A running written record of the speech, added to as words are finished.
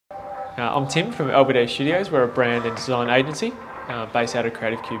I'm Tim from LBD Studios. We're a brand and design agency based out of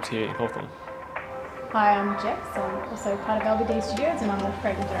Creative Cubes here in Hawthorn. Hi, I'm Jex. I'm also part of LBD Studios and I'm the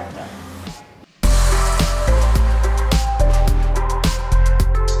creative director.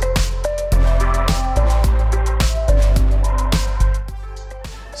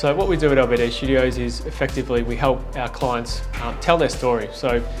 So what we do at LBD Studios is effectively we help our clients tell their story.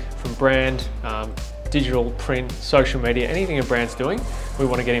 So from brand, digital, print, social media, anything a brand's doing, we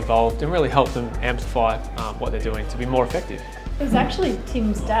want to get involved and really help them amplify what they're doing to be more effective. It was actually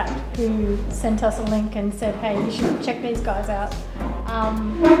Tim's dad who sent us a link and said, hey, you should check these guys out.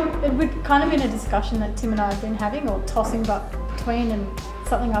 It would kind of been a discussion that Tim and I have been having or tossing between, and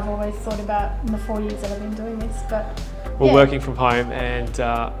something I've always thought about in the 4 years that I've been doing this. But we're working from home and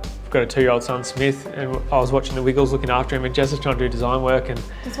we've got a 2-year-old son, Smith, and I was watching the Wiggles looking after him, and Jess was trying to do design work and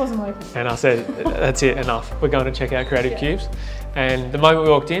just wasn't working. And I said, that's it, enough. We're going to check out Creative Cubes. And the moment we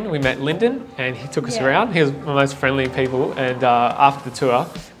walked in, we met Lyndon and he took us around. He was one of the most friendly people, and after the tour,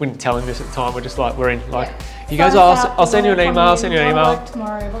 we didn't tell him this at the time, we're just like, we're in. Like, he goes, oh, I'll send you an email, I'll send you an email.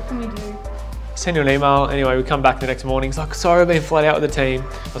 Tomorrow, what can we do? Send you an email. Anyway, we come back the next morning. He's like, sorry, I've been flat out with the team.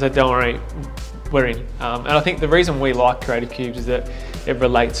 I said, don't worry, we're in. And I think the reason we like Creative Cubes is that it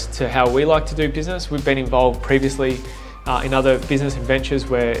relates to how we like to do business. We've been involved previously in other business and ventures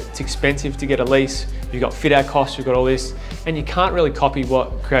where it's expensive to get a lease, you've got fit out costs, you've got all this, and you can't really copy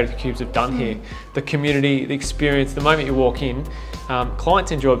what Creative Cubes have done here. The community, the experience, the moment you walk in,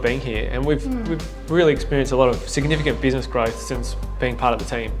 clients enjoy being here, and we've really experienced a lot of significant business growth since being part of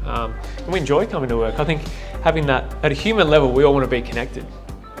the team. And we enjoy coming to work. I think having that, at a human level, we all want to be connected.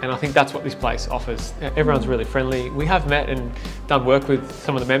 And I think that's what this place offers. Everyone's really friendly. We have met and done work with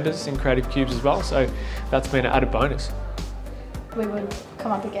some of the members in Creative Cubes as well, so that's been an added bonus. We would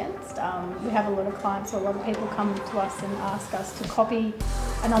come up against. We have a lot of clients, or a lot of people come to us and ask us to copy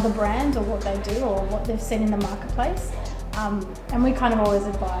another brand or what they do or what they've seen in the marketplace. And we kind of always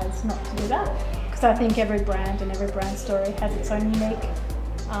advise not to do that, because I think every brand and every brand story has its own unique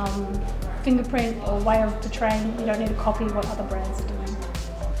fingerprint or way of portraying. You don't need to copy what other brands are doing.